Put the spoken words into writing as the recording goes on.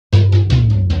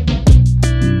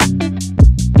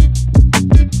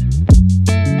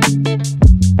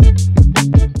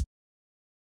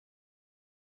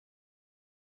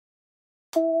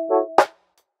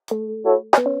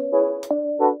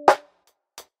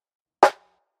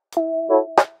What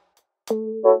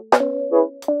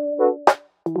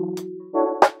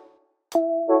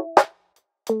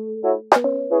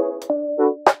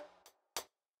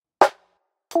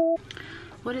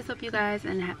is up, you guys,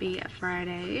 and happy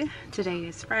Friday. Today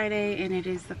is Friday and it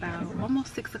is about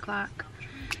almost 6 o'clock.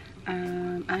 I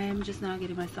am just now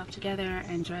getting myself together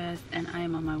and dressed, and I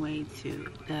am on my way to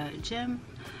the gym.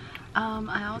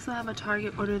 I also have a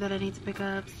Target order that I need to pick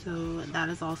up, so that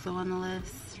is also on the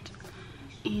list.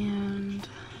 And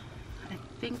I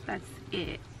think that's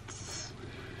it.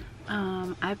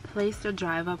 I placed a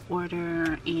drive-up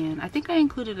order, and I think I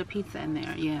included a pizza in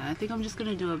there. Yeah, I think I'm just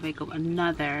gonna do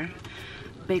another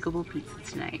bakeable pizza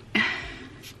tonight.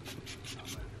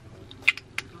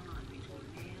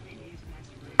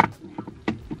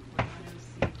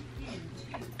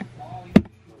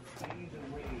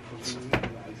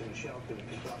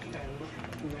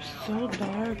 So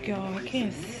dark, y'all. I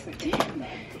can't stand it.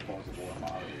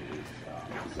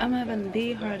 I'm having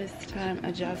the hardest time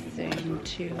adjusting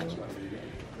to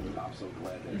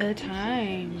the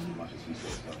time.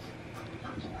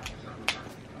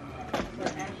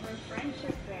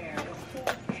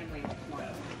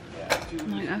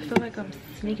 Like, I feel like I'm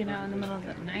sneaking out in the middle of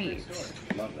the night.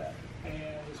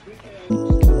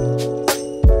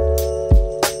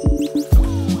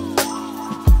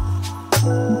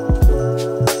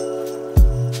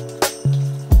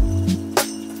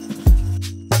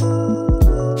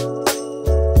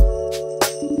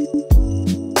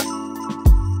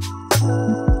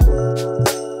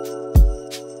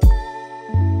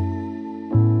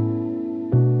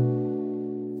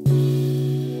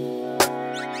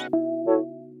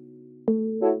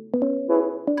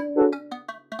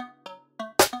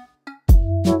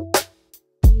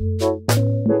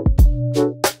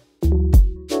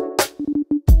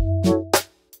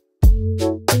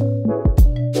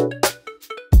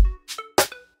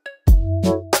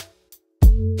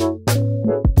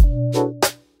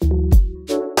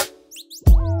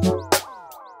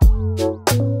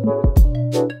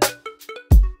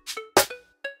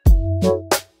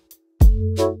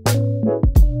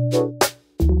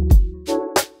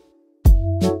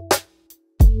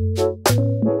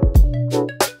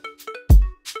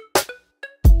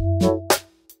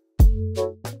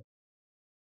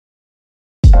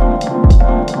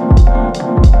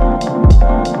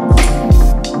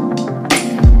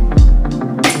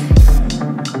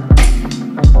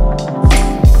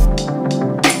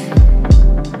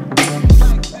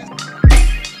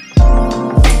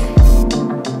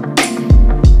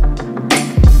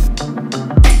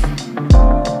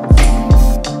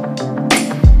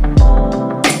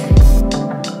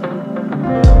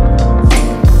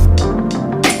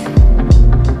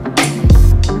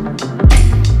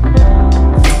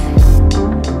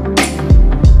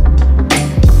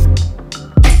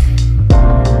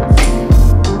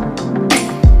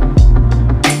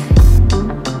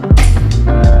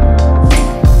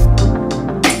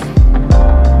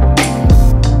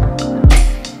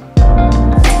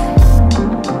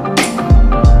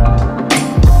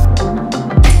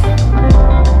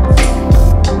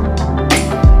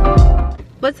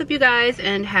 What's up, you guys,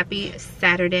 and happy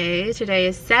Saturday. Today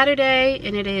is Saturday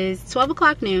and it is 12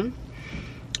 o'clock noon.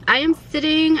 I am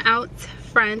sitting out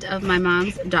front of my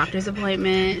mom's doctor's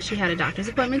appointment. She had a doctor's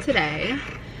appointment today,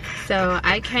 so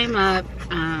I came up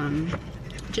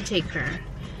to take her.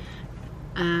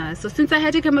 So since I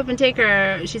had to come up and take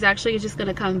her, she's actually just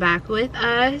gonna come back with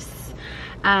us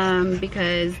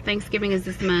because Thanksgiving is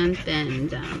this month,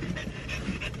 and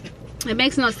it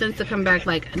makes no sense to come back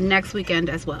like next weekend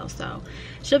as well. So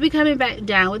she'll be coming back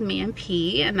down with me and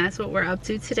P, and that's what we're up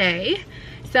to today.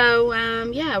 So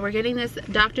yeah, we're getting this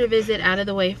doctor visit out of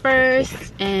the way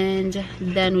first, and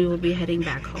then we will be heading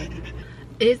back home.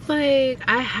 It's like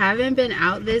I haven't been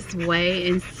out this way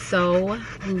in so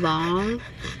long.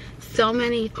 So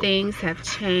many things have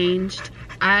changed.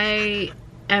 I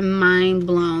am mind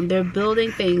blown. They're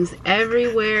building things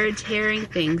everywhere, tearing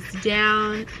things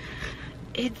down.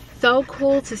 It's so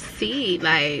cool to see,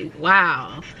 like,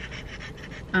 wow.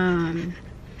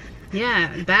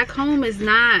 Yeah, back home is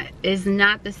not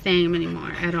the same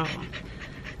anymore at all,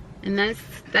 and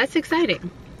that's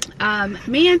exciting.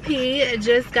 Me and P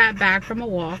just got back from a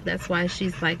walk. That's why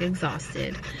she's like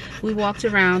exhausted. We walked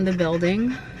around the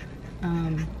building.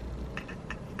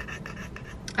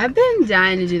 I've been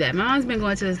dying to do that. My mom's been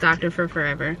going to this doctor for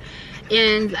forever,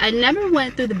 and I never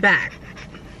went through the back.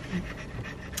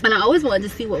 And I always wanted to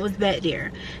see what was back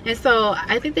there. And so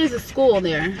I think there's a school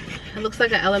there. It looks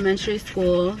like an elementary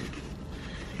school.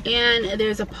 And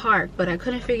there's a park, but I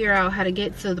couldn't figure out how to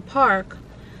get to the park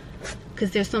because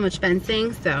there's so much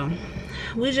fencing. So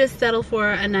we just settled for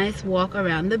a nice walk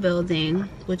around the building,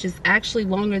 which is actually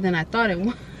longer than I thought it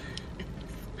was.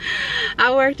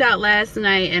 I worked out last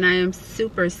night and I am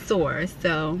super sore,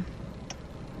 so,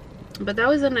 but that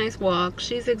was a nice walk.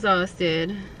 She's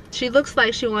exhausted. She looks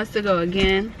like she wants to go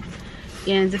again,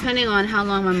 and depending on how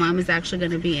long my mom is actually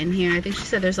going to be in here, I think she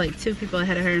said there's like 2 people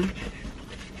ahead of her.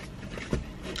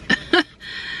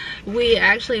 We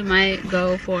actually might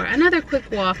go for another quick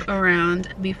walk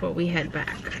around before we head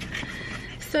back.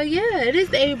 So yeah, it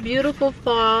is a beautiful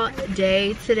fall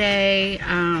day today.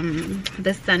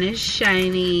 The sun is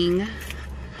shining.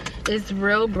 It's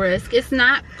real brisk. It's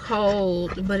not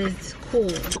cold, but it's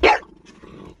cool.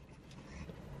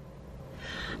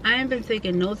 I ain't been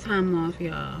taking no time off,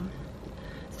 y'all.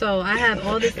 So I have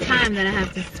all this time that I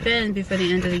have to spend before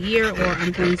the end of the year, or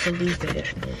I'm going to lose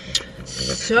it.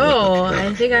 So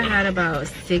I think I had about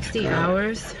 60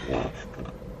 hours,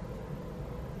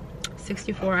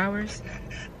 64 hours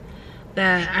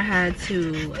that I had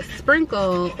to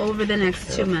sprinkle over the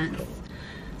next 2 months.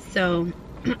 So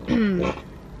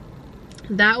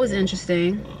that was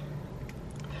interesting,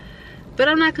 but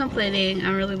I'm not complaining.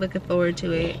 I'm really looking forward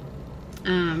to it.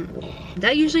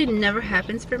 That usually never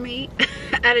happens for me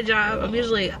at a job. I'm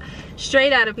usually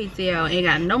straight out of PTO, ain't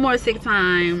got no more sick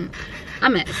time.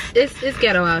 It's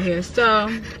ghetto out here, so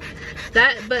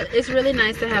that, but it's really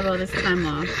nice to have all this time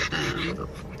off.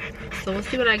 So we'll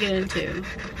see what I get into.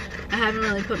 I haven't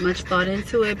really put much thought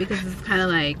into it because it's kind of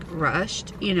like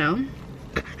rushed, you know.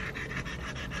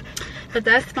 But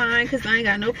that's fine, because I ain't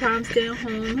got no problem staying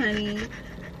home, honey.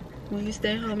 When you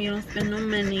stay home, you don't spend no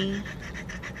money.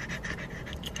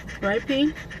 Right,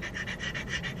 P?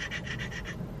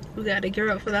 We got to gear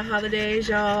up for the holidays,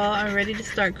 y'all. I'm ready to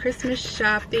start Christmas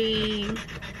shopping.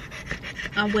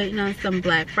 I'm waiting on some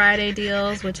Black Friday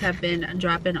deals, which have been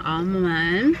dropping all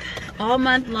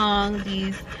month long.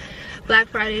 These Black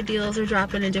Friday deals are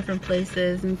dropping in different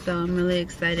places, and so I'm really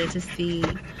excited to see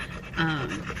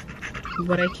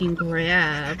what I can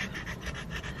grab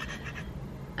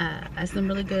as some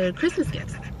really good Christmas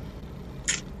gifts.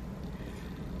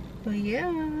 But yeah,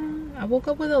 I woke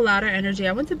up with a lot of energy.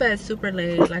 I went to bed super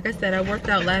late. Like I said, I worked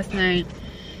out last night.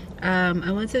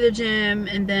 I went to the gym,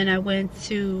 and then I went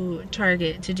to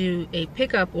Target to do a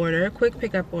pickup order, a quick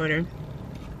pickup order.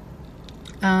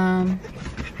 I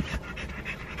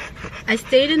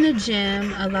stayed in the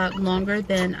gym a lot longer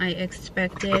than I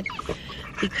expected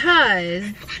because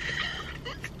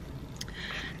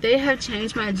they have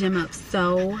changed my gym up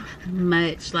so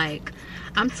much. Like,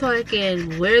 I'm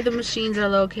talking where the machines are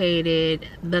located,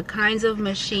 the kinds of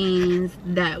machines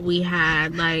that we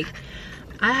had. Like,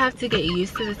 I have to get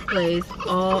used to this place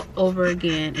all over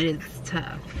again, and it's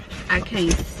tough. I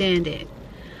can't stand it.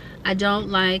 I don't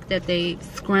like that they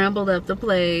scrambled up the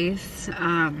place.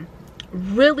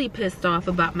 Really pissed off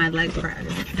about my leg press.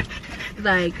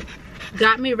 Like,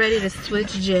 got me ready to switch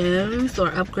gyms or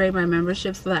upgrade my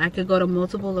membership so that I could go to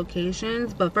multiple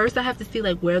locations. But first I have to see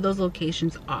like where those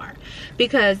locations are,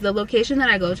 because the location that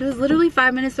I go to is literally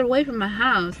 5 minutes away from my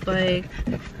house. Like,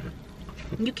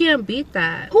 you can't beat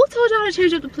that. Who told y'all to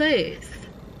change up the place?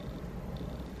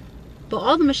 But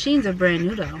all the machines are brand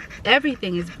new though.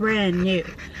 Everything is brand new.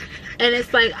 And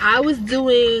it's like I was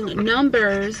doing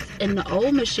numbers in the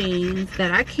old machines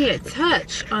that I can't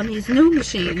touch on these new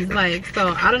machines. Like,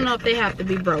 so I don't know if they have to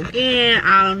be broken.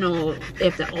 I don't know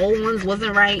if the old ones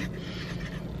wasn't right.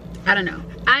 I don't know.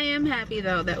 I am happy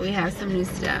though that we have some new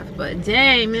stuff. But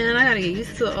dang, man, I gotta get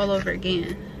used to it all over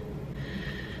again.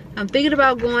 I'm thinking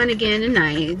about going again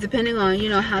tonight, depending on, you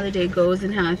know, how the day goes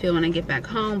and how I feel when I get back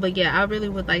home. But yeah, I really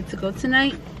would like to go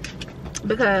tonight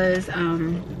because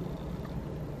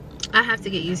I have to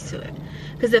get used to it.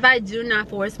 Because if I do not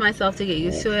force myself to get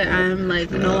used to it, I'm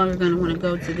like no longer going to want to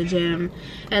go to the gym,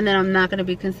 and then I'm not going to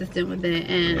be consistent with it,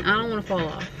 and I don't want to fall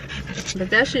off. But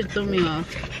that shit threw me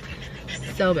off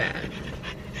so bad.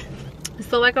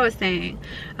 So like I was saying,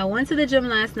 I went to the gym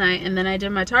last night, and then I did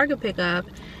my Target pickup,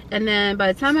 and then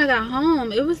by the time I got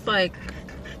home, it was like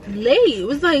late. It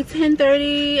was like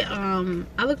 10:30.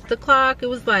 I looked at the clock, it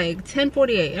was like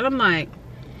 10:48, and I'm like,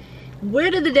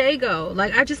 where did the day go?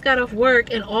 Like, I just got off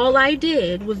work and all I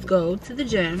did was go to the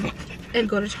gym and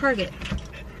go to Target.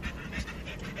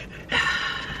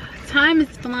 Time is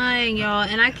flying, y'all,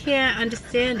 and I can't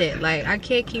understand it. Like, I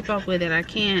can't keep up with it. I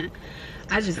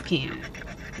just can't.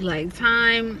 Like,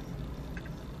 time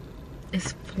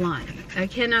is flying. I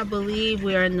cannot believe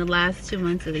we are in the last 2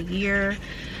 months of the year.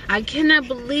 I cannot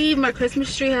believe my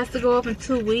Christmas tree has to go up in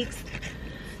 2 weeks.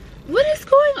 What is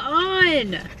going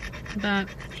on? But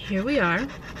here we are.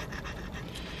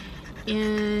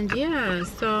 And yeah,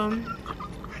 so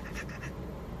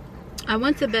I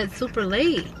went to bed super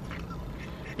late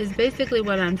is basically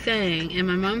what I'm saying. And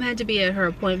my mom had to be at her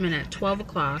appointment at 12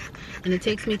 o'clock, and it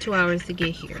takes me 2 hours to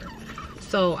get here.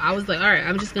 So I was like, all right,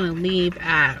 I'm just gonna leave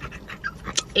at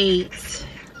 8,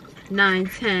 9,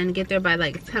 10, get there by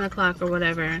like 10 o'clock or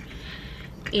whatever.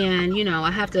 And you know,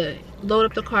 I have to load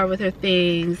up the car with her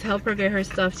things, help her get her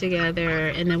stuff together,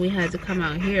 and then we had to come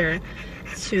out here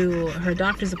to her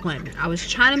doctor's appointment. I was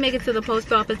trying to make it to the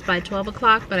post office by 12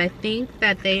 o'clock, but I think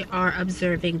that they are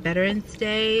observing Veterans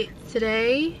Day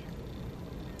today.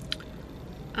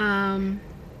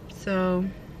 So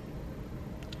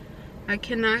I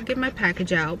cannot get my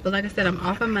package out, but like I said, I'm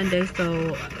off on Monday,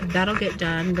 so that'll get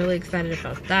done. Really excited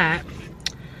about that.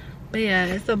 But yeah,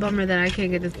 it's a bummer that I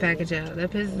can't get this package out.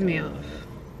 That pisses me off.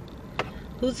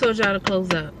 Who told y'all to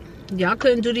close up? Y'all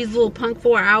couldn't do these little punk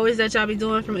 4 hours that y'all be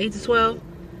doing from 8 to 12?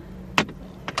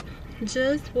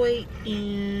 Just wait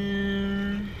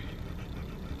in.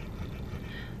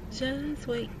 Just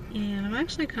wait in. I'm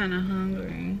actually kind of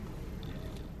hungry.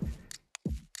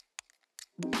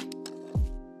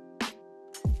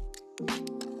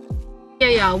 Yeah,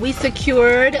 y'all, we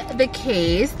secured the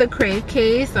case, the Crave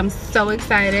case. I'm so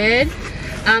excited.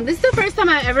 This is the first time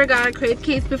I ever got a Crave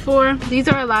case before. These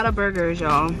are a lot of burgers,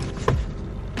 y'all.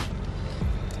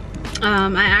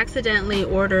 I accidentally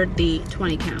ordered the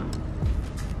 20 count.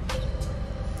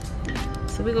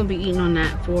 So we're gonna be eating on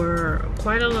that for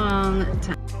quite a long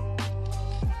time.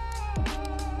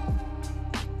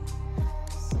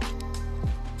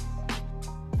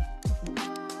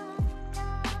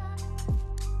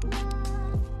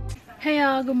 Hey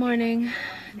y'all, good morning.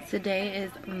 Today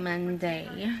is Monday,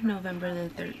 November the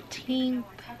 13th.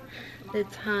 The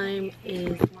time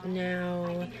is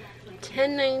now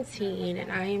 10:19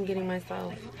 and I am getting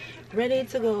myself ready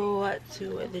to go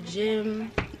to the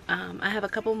gym. I have a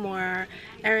couple more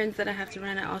errands that I have to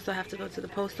run. I also have to go to the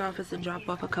post office and drop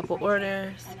off a couple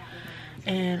orders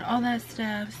and all that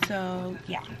stuff. So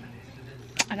yeah,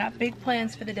 I got big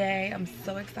plans for the day. I'm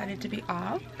so excited to be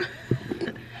off.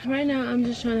 Right now I'm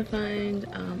just trying to find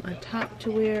a top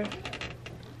to wear.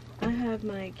 I have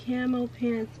my camo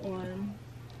pants on.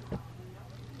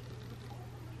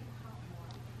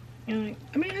 And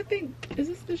I mean, I think, is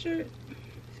this the shirt?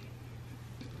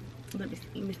 Let me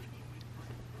see.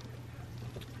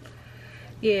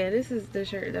 Yeah, this is the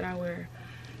shirt that I wear.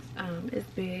 It's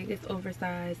big, it's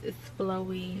oversized, it's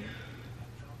flowy,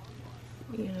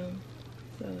 you know,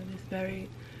 so it's very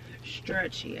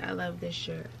stretchy. I love this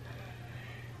shirt.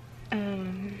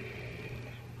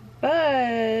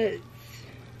 But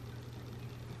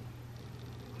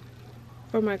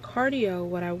for my cardio,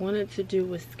 what I wanted to do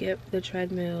was skip the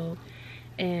treadmill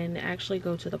and actually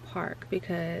go to the park,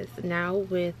 because now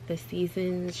with the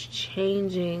seasons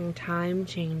changing, time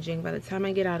changing, by the time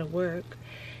I get out of work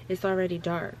it's already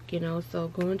dark, you know, so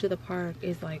going to the park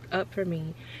is like up for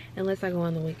me unless I go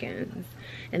on the weekends,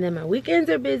 and then my weekends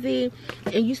are busy.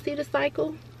 And you see the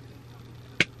cycle,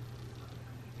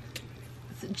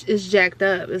 it's jacked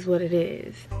up is what it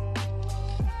is.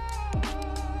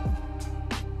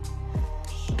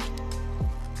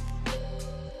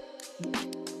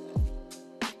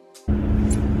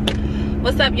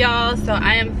 What's up, y'all? So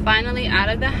I am finally out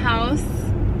of the house.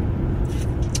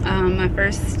 My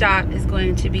first stop is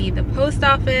going to be the post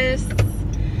office.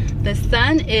 The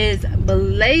sun is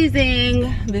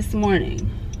blazing this morning.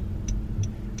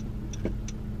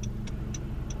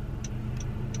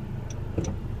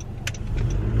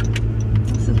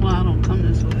 This is why I don't come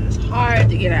this way. It's hard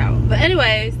to get out. But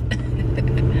anyways,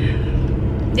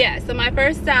 yeah, so my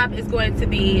first stop is going to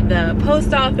be the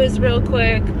post office real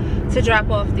quick to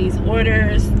drop off these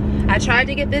orders. I tried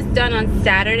to get this done on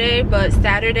Saturday, but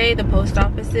Saturday the post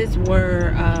offices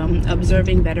were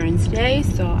observing Veterans Day,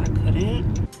 so I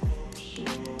couldn't.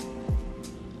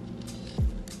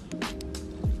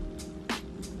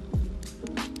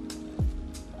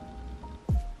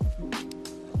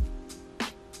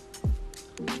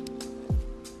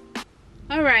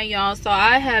 All right, y'all, so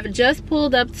I have just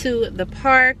pulled up to the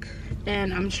park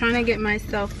and I'm trying to get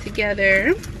myself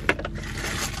together.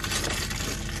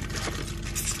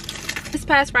 This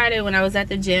past Friday when I was at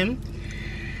the gym,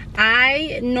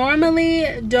 I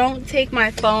normally don't take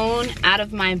my phone out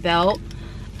of my belt.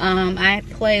 I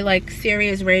play like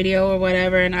Sirius radio or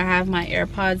whatever, and I have my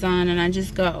AirPods on and I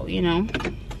just go, you know.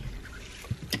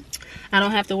 I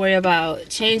don't have to worry about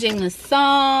changing the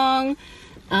song.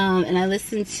 And I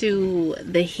listen to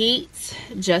The Heat,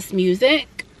 just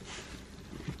music.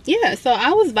 Yeah, so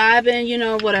I was vibing, you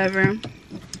know, whatever.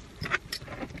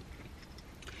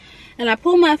 And I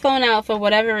pulled my phone out for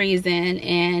whatever reason,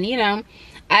 and you know,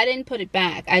 I didn't put it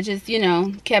back. I just, you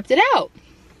know, kept it out.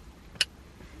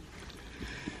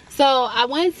 So I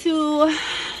went to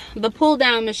the pull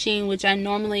down machine, which I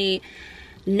normally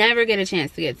never get a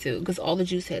chance to get to because all the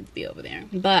juice heads be over there.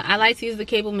 But I like to use the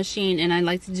cable machine, and I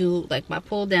like to do like my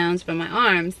pull downs for my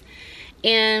arms.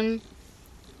 And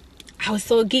I was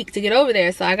so geeked to get over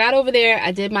there. So I got over there,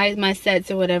 I did my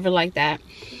sets or whatever like that.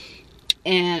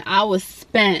 And I was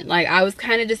spent. Like, I was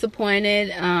kind of disappointed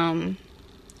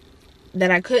that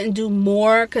I couldn't do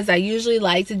more, because I usually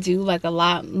like to do like a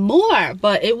lot more,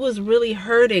 but it was really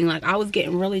hurting. Like, I was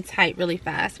getting really tight really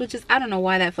fast, which is, I don't know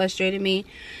why that frustrated me,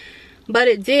 but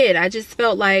it did. I just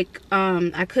felt like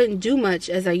I couldn't do much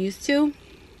as I used to.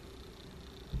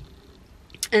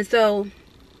 And so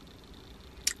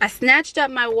I snatched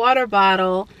up my water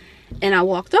bottle and I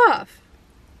walked off,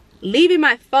 leaving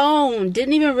my phone.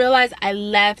 Didn't even realize I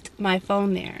left my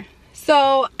phone there.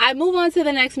 So I move on to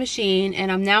the next machine,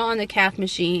 and I'm now on the calf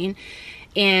machine,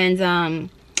 and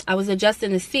I was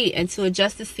adjusting the seat. And to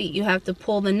adjust the seat, you have to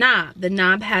pull the knob. The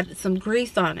knob had some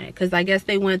grease on it, because I guess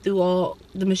they went through all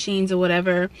the machines or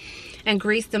whatever and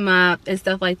greased them up and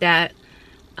stuff like that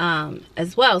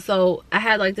as well. So I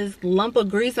had like this lump of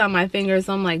grease on my fingers.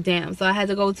 So I'm like, damn. So I had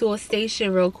to go to a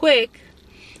station real quick,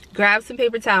 grab some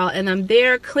paper towel, and I'm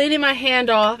there cleaning my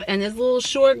hand off, and this little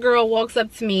short girl walks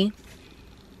up to me.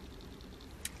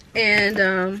 And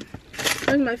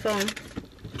where's my phone?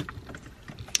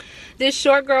 This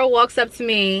short girl walks up to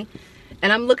me,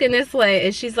 and I'm looking this way,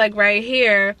 and she's like right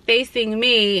here facing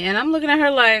me, and I'm looking at her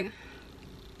like,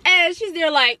 and she's there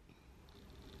like,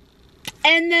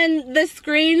 and then the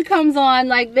screen comes on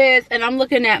like this, and I'm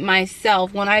looking at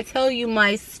myself. When I tell you,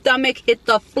 my stomach hit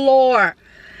the floor.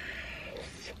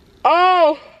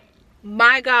 Oh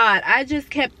my God, I just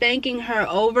kept thanking her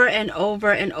over and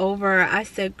over and over. I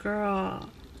said, girl,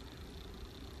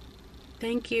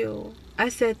 thank you. I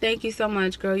said, thank you so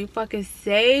much, girl. You fucking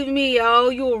saved me, yo.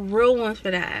 You a real one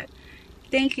for that.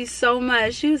 Thank you so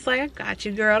much. She was like, I got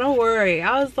you, girl. Don't worry.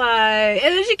 I was like,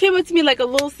 and then she came up to me like a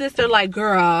little sister, like,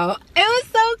 girl. It was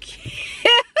so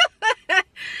cute.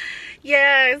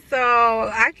 Yeah, so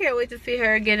I can't wait to see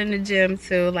her again in the gym,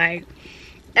 too. Like,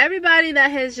 everybody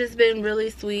that has just been really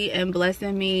sweet and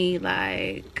blessing me,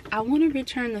 like, I want to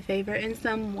return the favor in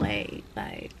some way.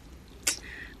 Like,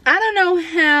 I don't know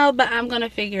how, but I'm gonna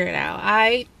figure it out.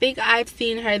 I think I've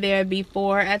seen her there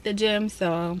before at the gym,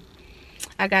 so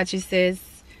I got you, sis.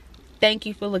 Thank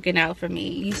you for looking out for me.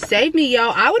 You saved me,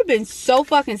 y'all. I would have been so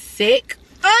fucking sick.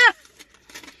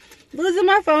 Losing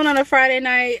my phone on a Friday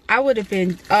night, I would have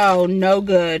been, oh, no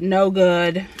good, no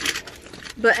good.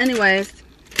 But anyways,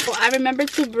 so I remember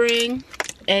to bring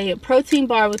a protein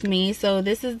bar with me. So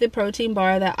this is the protein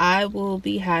bar that I will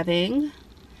be having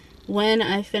when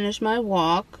I finish my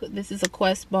walk. This is a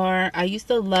Quest bar. I used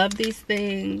to love these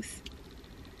things.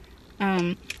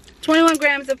 21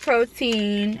 grams of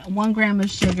protein, 1 gram of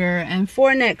sugar, and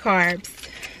 4 net carbs.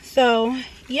 So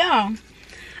yeah,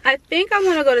 I think I'm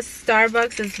gonna go to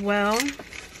Starbucks as well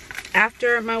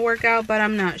after my workout, but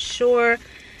I'm not sure.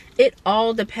 It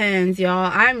all depends,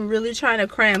 y'all. I'm really trying to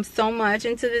cram so much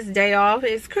into this day off.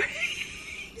 It's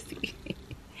crazy.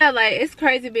 Yeah, like, it's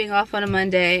crazy being off on a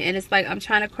Monday, and it's like I'm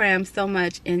trying to cram so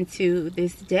much into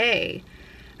this day.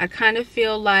 I kind of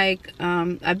feel like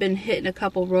I've been hitting a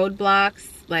couple roadblocks.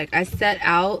 Like, I set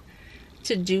out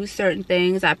to do certain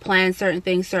things. I plan certain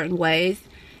things certain ways,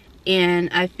 and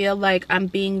I feel like I'm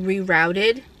being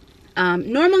rerouted.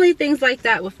 Normally things like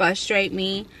that would frustrate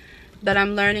me, but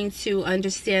I'm learning to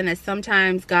understand that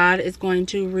sometimes God is going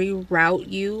to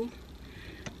reroute you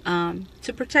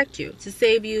to protect you, to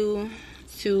save you,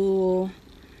 to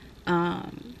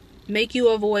make you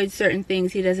avoid certain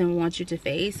things he doesn't want you to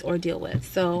face or deal with.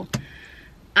 So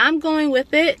I'm going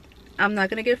with it. I'm not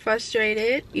gonna get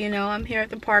frustrated. You know, I'm here at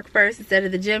the park first instead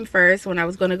of the gym first. When I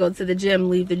was gonna go to the gym,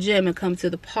 leave the gym and come to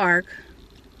the park.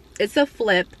 It's a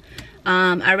flip.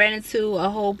 I ran into a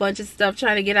whole bunch of stuff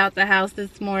trying to get out the house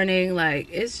this morning. Like,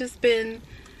 it's just been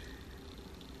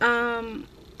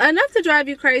enough to drive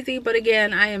you crazy, but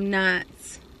again, I am not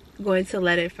going to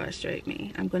let it frustrate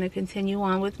me. I'm going to continue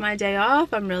on with my day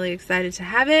off. I'm really excited to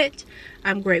have it.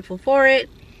 I'm grateful for it,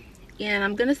 and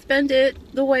I'm going to spend it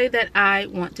the way that I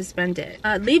want to spend it.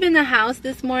 Leaving the house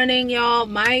this morning, y'all,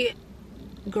 my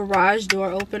garage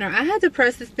door opener, I had to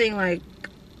press this thing like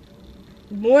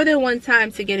more than one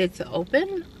time to get it to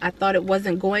open. I thought it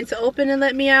wasn't going to open and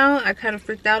let me out. I kind of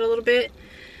freaked out a little bit.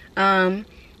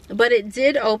 But it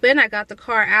did open. I got the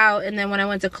car out, and then when I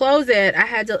went to close it, I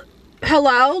had to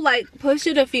push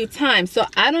it a few times. So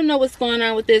I don't know what's going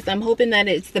on with this. I'm hoping that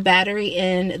it's the battery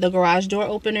in the garage door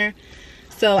opener.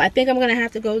 So I think I'm gonna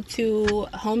have to go to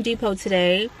Home Depot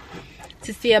today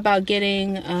to see about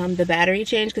getting the battery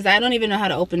changed, because I don't even know how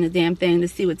to open the damn thing to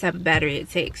see what type of battery it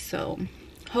takes. So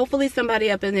hopefully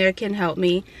somebody up in there can help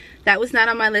me. That was not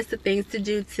on my list of things to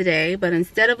do today, but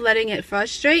instead of letting it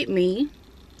frustrate me,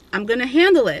 I'm gonna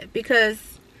handle it,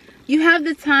 because you have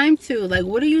the time to. Like,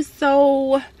 what are you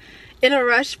so in a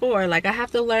rush for? Like, I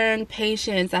have to learn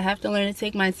patience. I have to learn to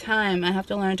take my time. I have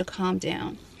to learn to calm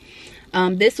down.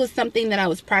 This was something that I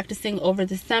was practicing over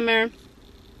the summer.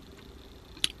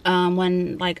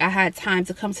 When like I had time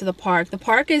to come to the park. The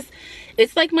park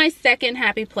it's like my second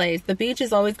happy place. The beach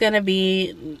is always gonna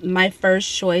be my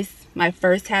first choice, my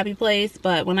first happy place,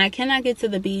 but when I cannot get to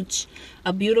the beach,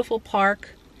 a beautiful park,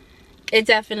 it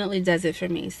definitely does it for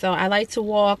me. So I like to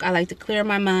walk, I like to clear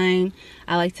my mind,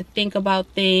 I like to think about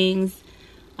things,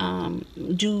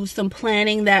 do some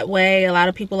planning that way. A lot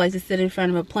of people like to sit in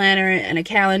front of a planner and a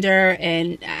calendar,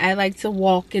 and I like to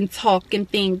walk and talk and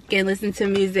think and listen to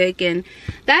music, and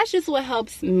that's just what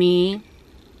helps me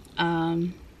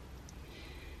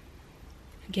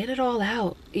get it all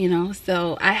out, you know.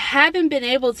 So I haven't been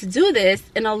able to do this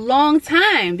in a long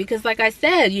time because, like I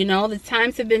said, you know, the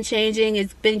times have been changing.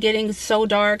 It's been getting so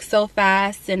dark so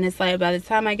fast, and it's like by the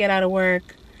time I get out of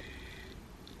work,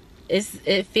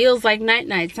 it feels like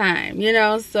night time, you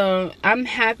know. So I'm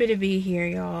happy to be here,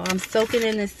 y'all. I'm soaking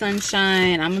in the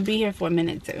sunshine. I'm gonna be here for a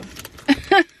minute too,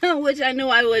 which I knew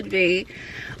I would be,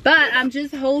 but I'm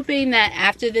just hoping that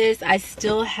after this I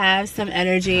still have some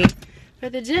energy for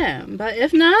the gym. But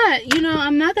if not, you know,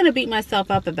 I'm not gonna beat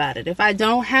myself up about it. If I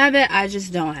don't have it, I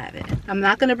just don't have it. I'm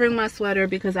not gonna bring my sweater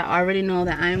because I already know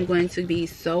that I am going to be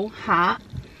so hot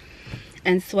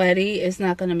and sweaty. It's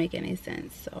not gonna make any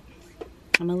sense. So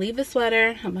I'm gonna leave the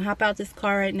sweater, I'm gonna hop out this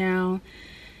car right now,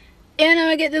 and I'm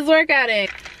gonna get this workout in.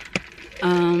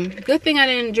 Good thing I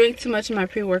didn't drink too much of my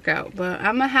pre-workout, but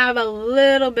I'm gonna have a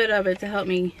little bit of it to help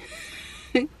me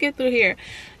get through here.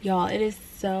 Y'all, it is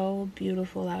so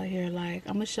beautiful out here. Like,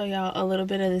 I'm gonna show y'all a little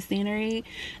bit of the scenery.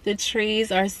 The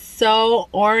trees are so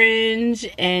orange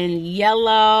and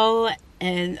yellow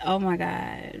and, oh my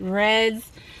god,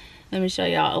 reds. Let me show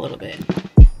y'all a little bit.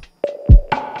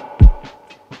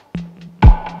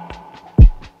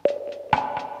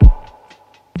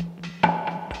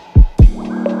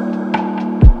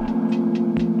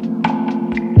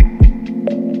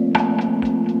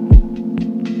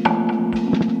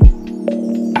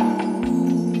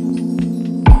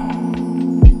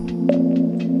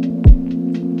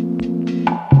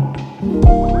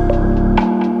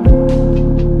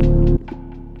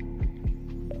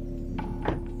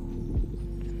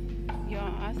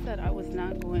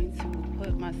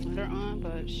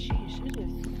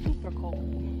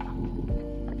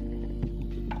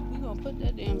 Put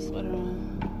that damn sweater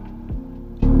on.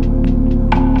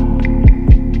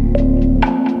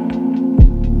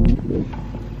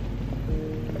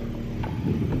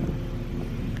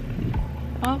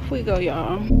 Off we go,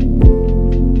 y'all.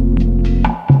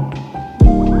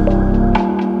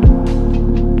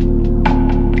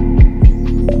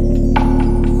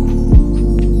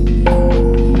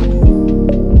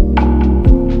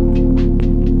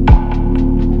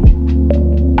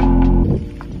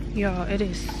 Y'all, it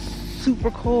is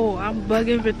super cold. I'm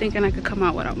bugging for thinking I could come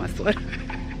out without my sweater.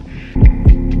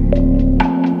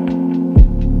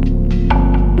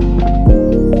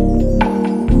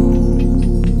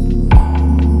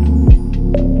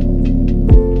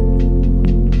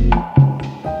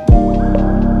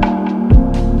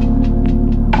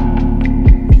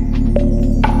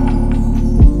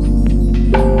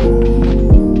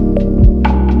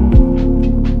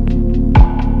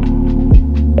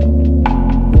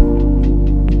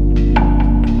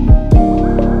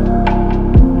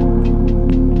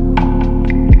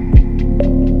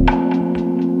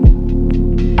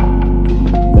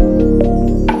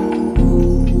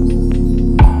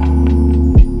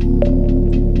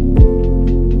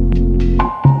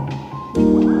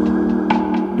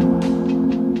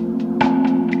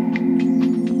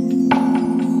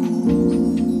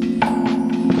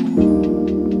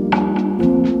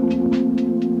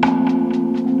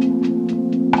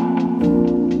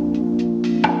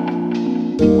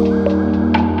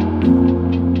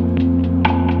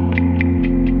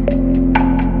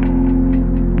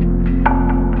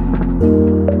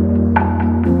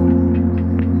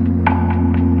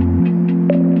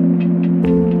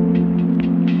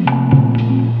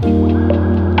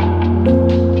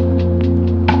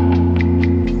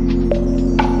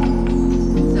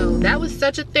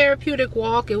 Such a therapeutic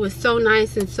walk. It was so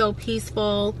nice and so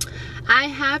peaceful. I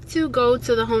have to go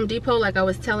to the Home Depot, like I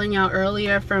was telling y'all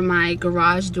earlier, for my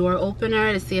garage door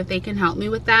opener to see if they can help me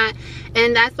with that,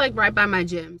 and that's like right by my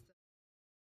gym.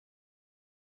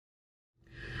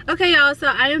 Okay, y'all, so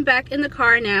I am back in the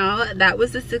car now. That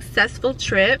was a successful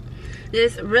trip.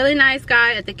 This really nice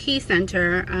guy at the key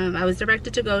center, I was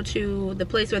directed to go to the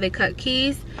place where they cut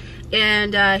keys,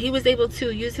 and he was able to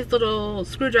use his little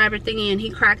screwdriver thingy, and he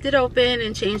cracked it open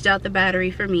and changed out the battery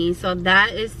for me. So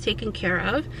that is taken care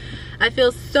of. I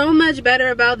feel so much better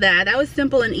about that. That was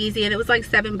simple and easy, and it was like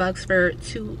 $7 for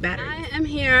 2 batteries. I am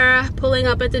here pulling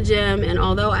up at the gym, and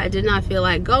although I did not feel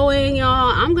like going,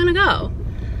 y'all, I'm gonna go.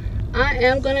 I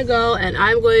am gonna go, and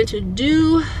I'm going to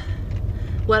do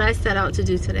what I set out to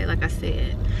do today. Like I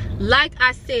said,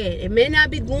 it may not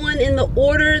be going in the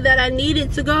order that I need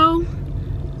it to go,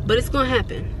 but it's gonna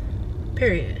happen,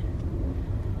 period.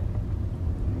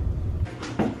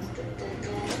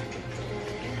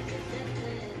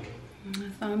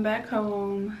 So I'm back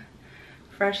home,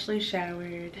 freshly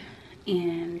showered,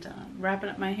 and wrapping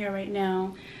up my hair right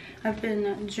now. I've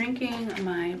been drinking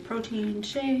my protein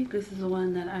shake. This is the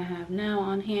one that I have now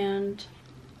on hand.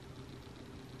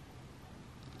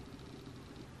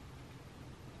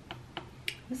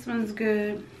 This one's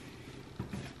good.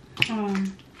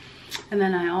 And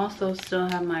then I also still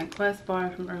have my Quest bar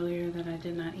from earlier that I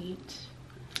did not eat,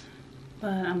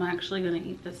 but I'm actually gonna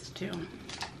eat this too.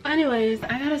 Anyways,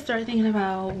 I gotta start thinking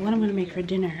about what I'm gonna make for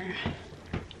dinner.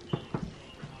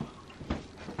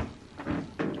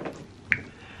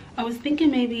 I was thinking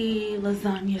maybe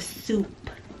lasagna soup.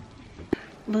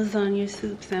 Lasagna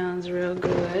soup sounds real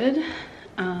good.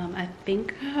 I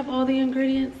think I have all the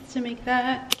ingredients to make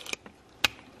that.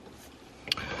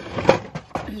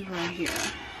 It's right here.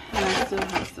 And I still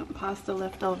have some pasta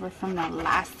left over from the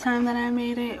last time that I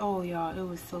made it. Oh y'all, it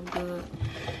was so good.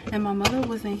 And my mother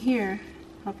wasn't here,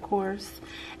 of course.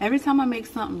 Every time I make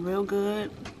something real good,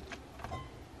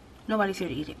 nobody's here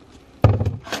to eat it.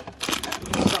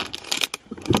 So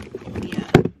yeah,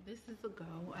 this is a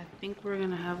go. I think we're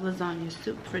gonna have lasagna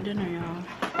soup for dinner,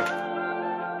 y'all.